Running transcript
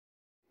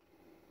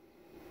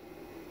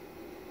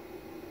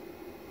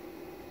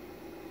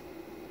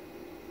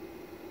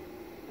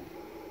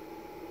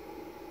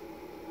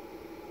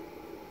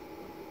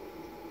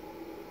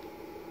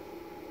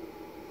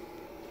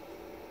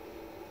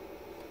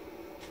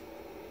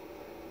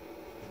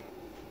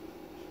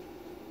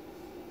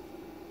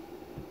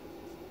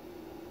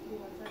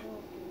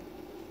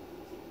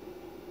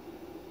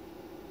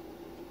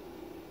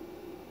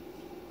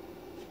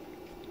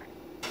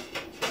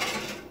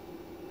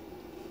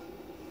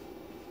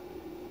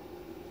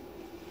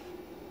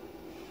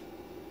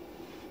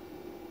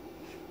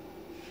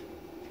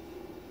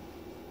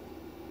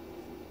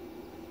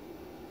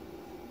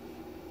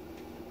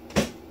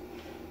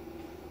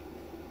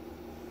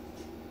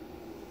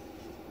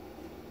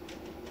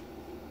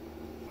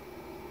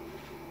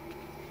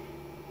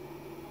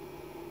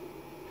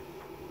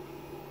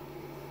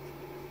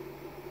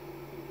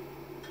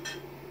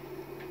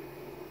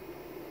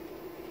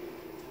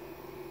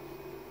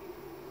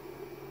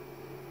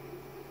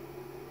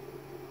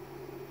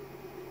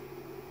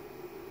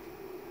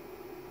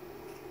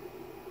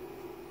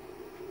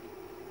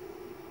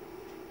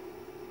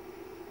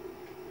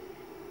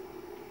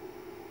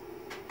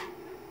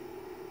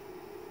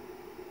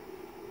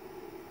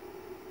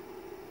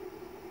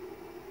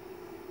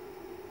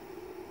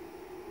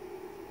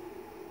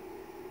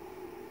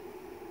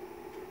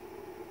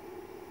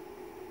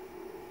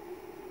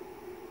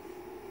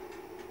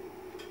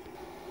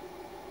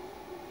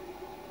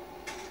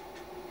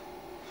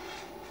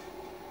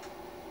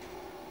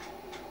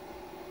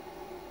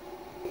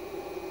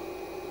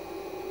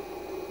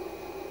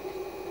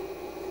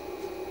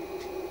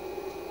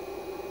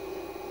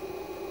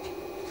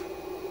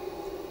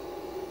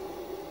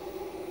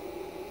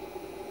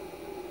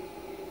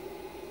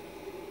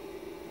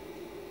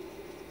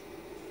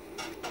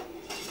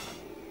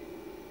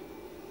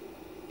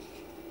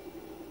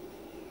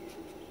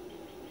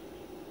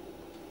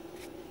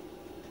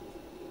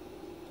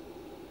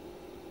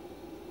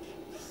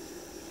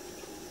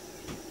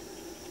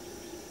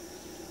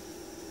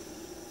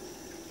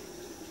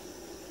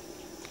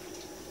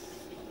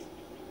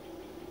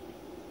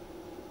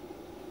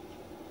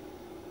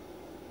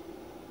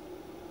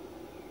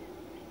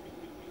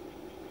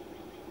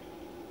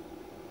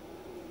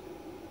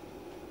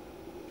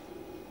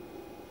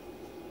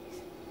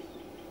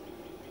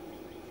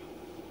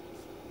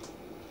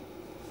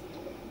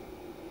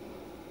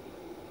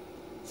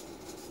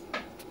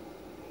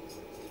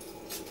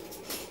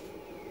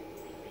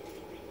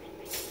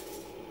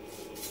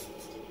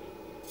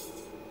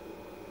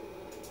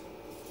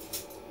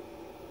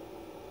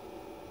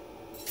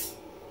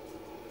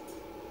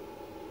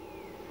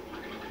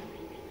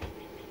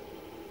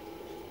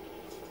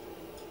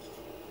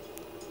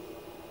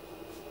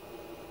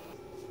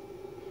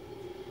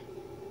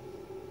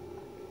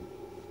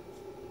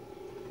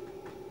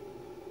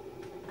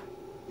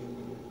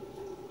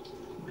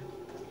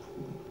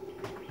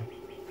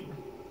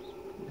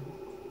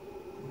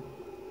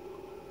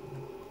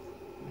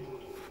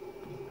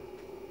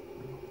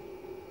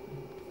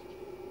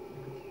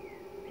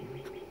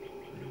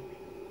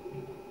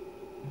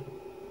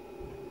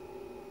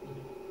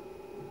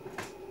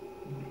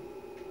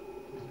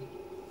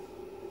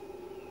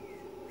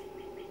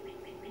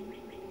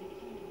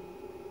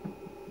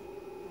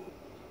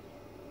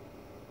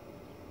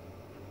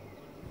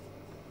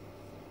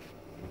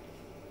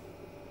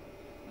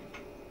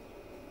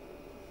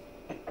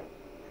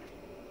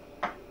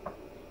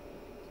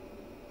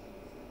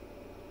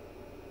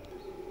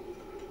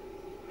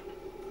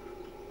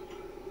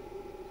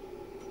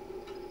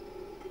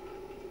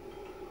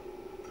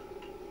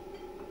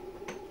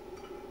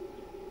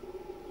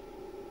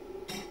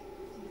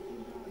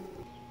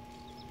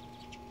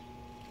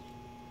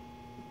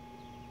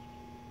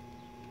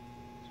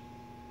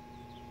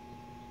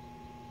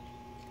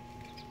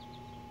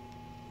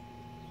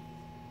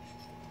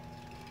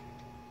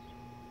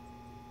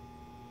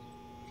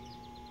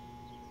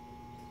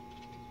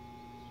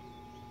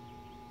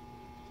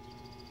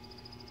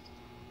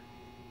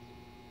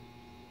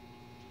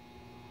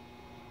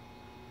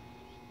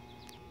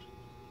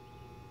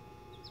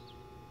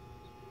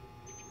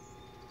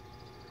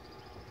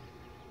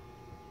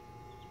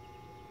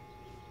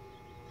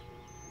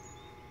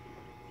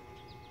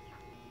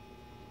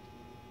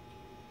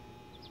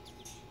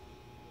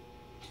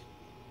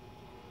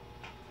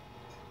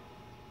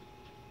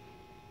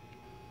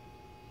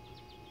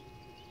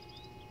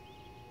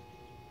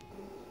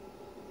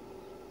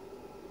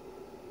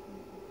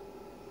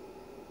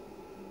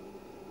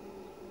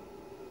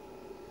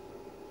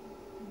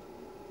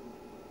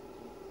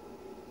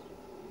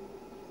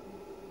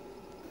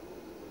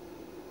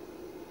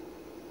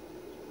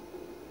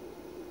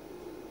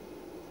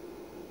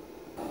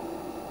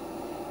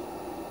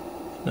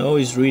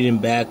always reading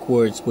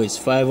backwards, but it's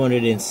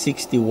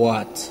 560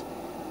 watts.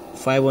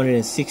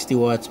 560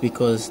 watts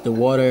because the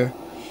water,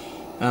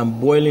 I'm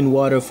boiling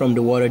water from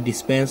the water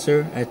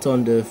dispenser. I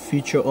turn the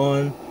feature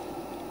on,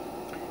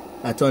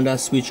 I turn that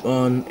switch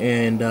on,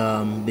 and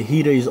the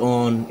heater is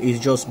on. It's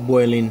just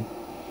boiling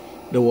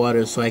the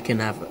water so I can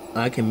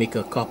make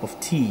a cup of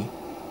tea.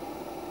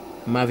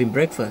 I'm having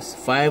breakfast.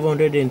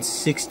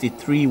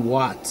 563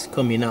 watts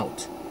coming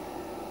out.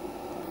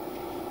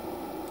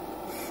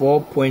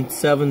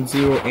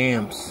 4.70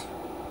 amps.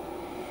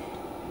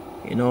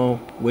 You know,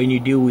 when you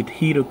deal with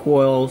heater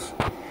coils,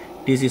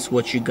 this is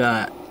what you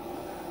got.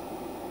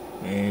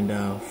 And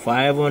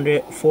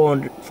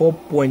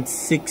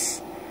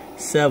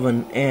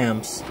 4.67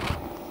 amps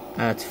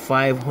at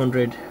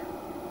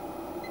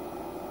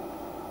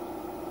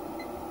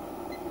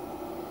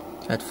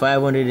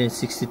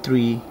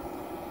 563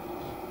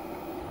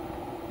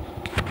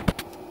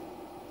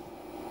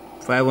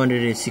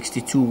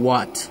 562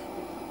 watt.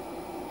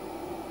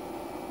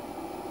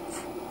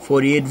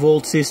 48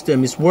 volt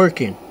system is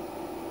working.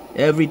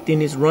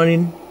 Everything is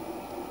running.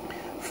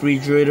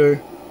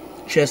 Refrigerator,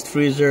 chest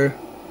freezer,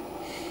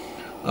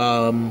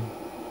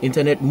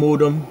 internet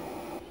modem,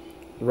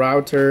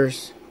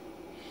 routers,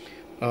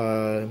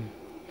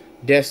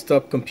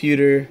 desktop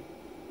computer,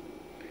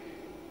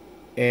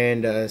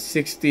 and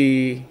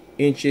 60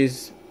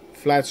 inches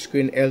flat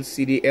screen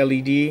LCD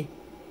LED.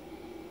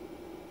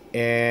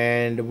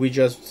 And we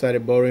just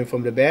started borrowing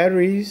from the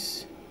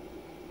batteries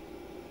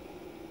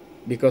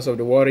because of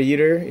the water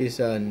heater. Is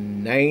a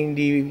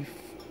 98%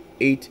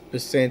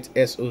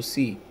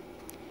 SOC.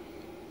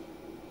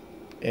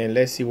 And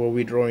let's see what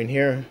we're drawing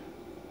here.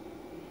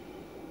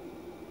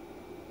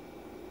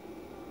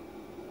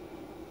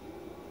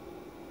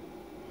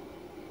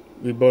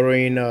 We're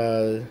borrowing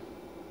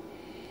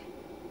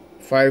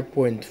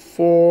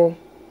 5.4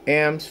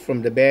 amps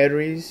from the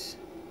batteries.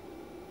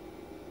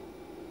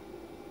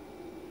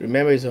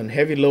 Remember, it's on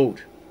heavy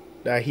load.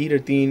 That heater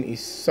thing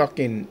is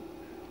sucking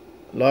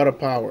a lot of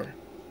power,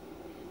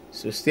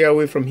 so stay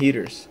away from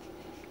heaters,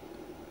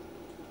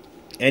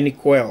 any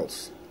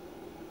coils.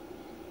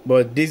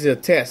 But this is a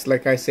test.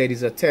 Like I said,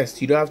 it's a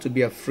test. You don't have to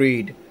be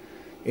afraid.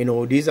 You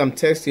know, this I'm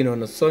testing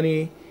on a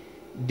sunny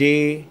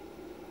day,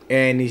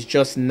 and it's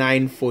just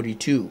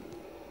 9:42.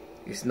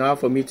 It's not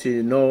for me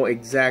to know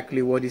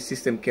exactly what this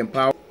system can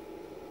power,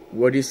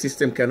 what this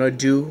system cannot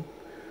do.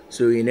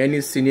 So in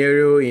any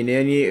scenario, in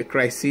any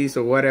crisis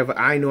or whatever,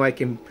 I know I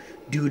can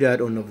do that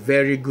on a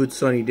very good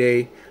sunny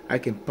day. I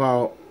can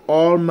power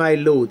all my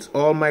loads,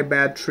 all my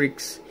bad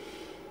tricks.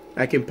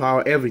 I can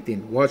power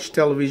everything. Watch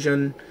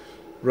television,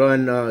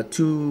 run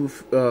two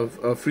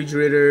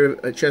refrigerator,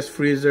 a chest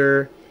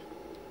freezer,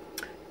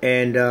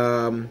 and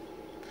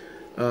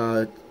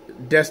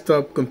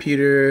desktop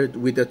computer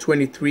with a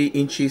 23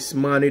 inches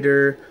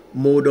monitor,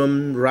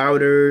 modem,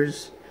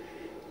 routers,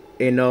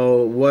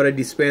 water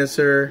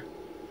dispenser,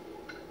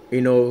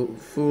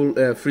 full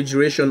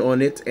refrigeration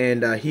on it,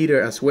 and a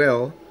heater as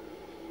well.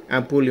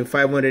 I'm pulling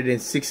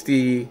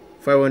 560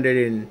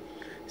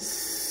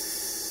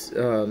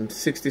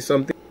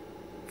 something,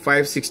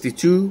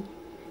 562,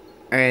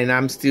 and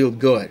I'm still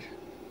good.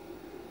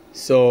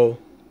 So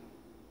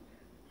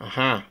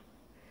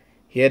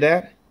hear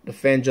that? The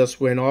fan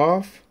just went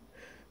off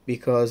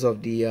because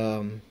of the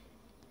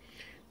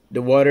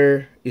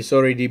water is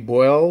already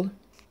boiled,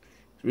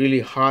 really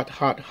hot.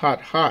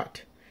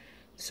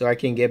 So I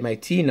can get my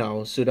tea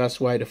now. So that's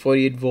why the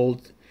 48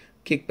 volt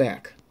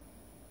kickback.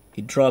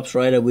 It drops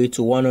right away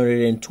to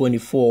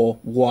 124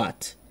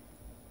 watt.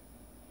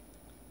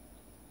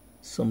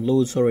 Some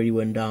loads already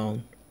went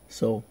down.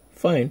 So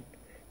fine.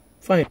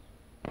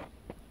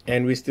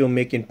 And we're still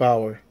making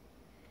power.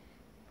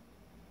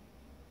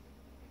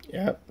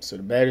 Yep, so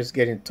the battery's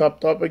getting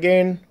topped up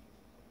again.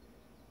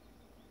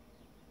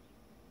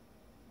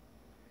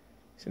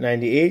 It's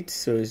 98,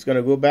 so it's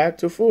gonna go back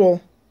to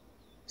full.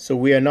 So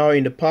we are now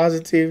in the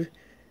positive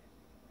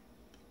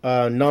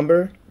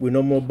number. We're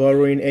no more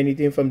borrowing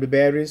anything from the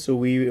battery. So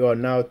we are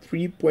now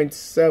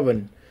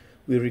 3.7.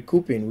 We're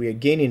recouping. We are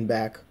gaining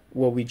back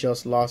what we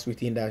just lost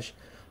within that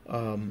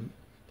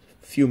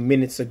few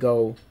minutes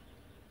ago,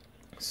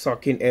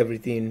 sucking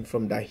everything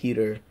from that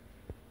heater,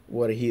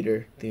 water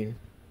heater thing.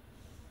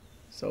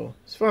 So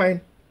it's fine.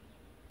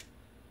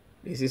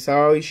 This is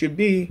how it should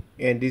be.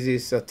 And this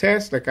is a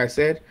test. Like I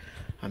said,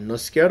 I'm not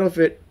scared of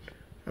it.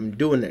 I'm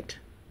doing it.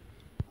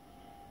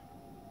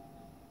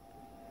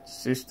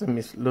 System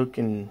is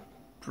looking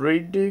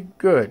pretty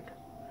good.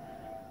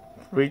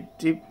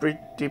 Pretty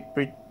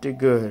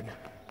good.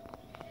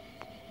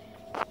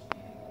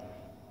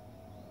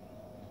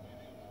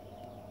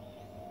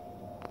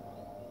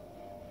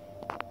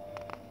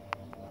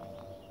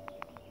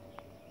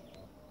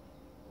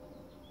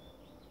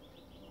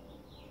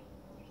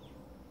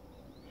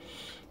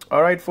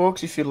 Alright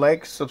folks, if you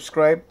like,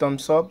 subscribe,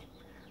 thumbs up,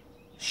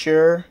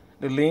 share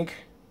the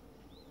link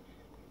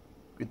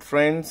with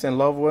friends and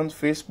loved ones,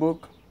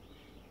 Facebook,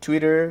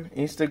 Twitter,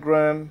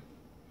 Instagram,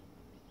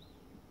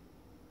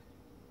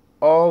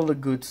 all the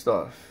good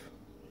stuff.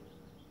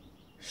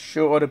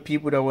 Show other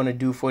people that want to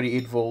do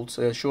 48 volts.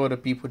 Show other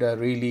people that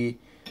really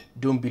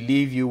don't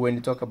believe you when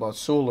you talk about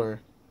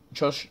solar.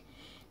 Just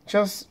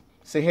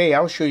say, hey,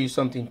 I'll show you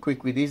something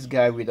quick with this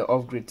guy with the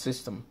off-grid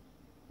system.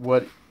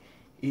 What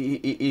he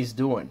is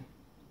doing.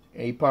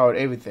 He powered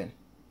everything.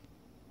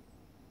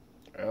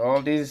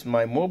 All this is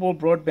my mobile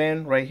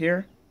broadband right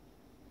here.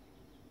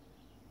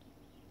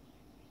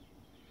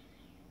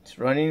 It's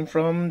running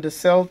from the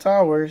cell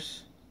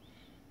towers.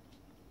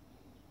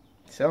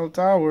 Cell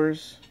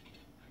towers.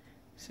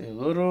 It's a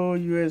little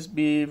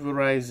USB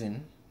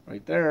Verizon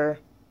right there.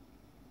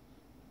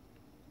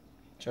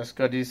 Just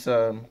got this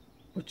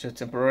put it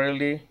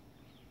temporarily.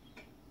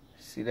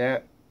 See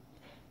that?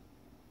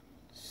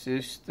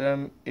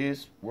 System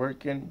is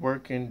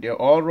working. They're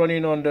all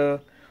running on the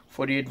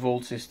 48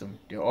 volt system.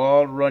 They're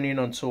all running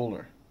on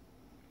solar.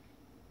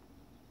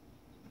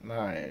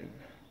 Live.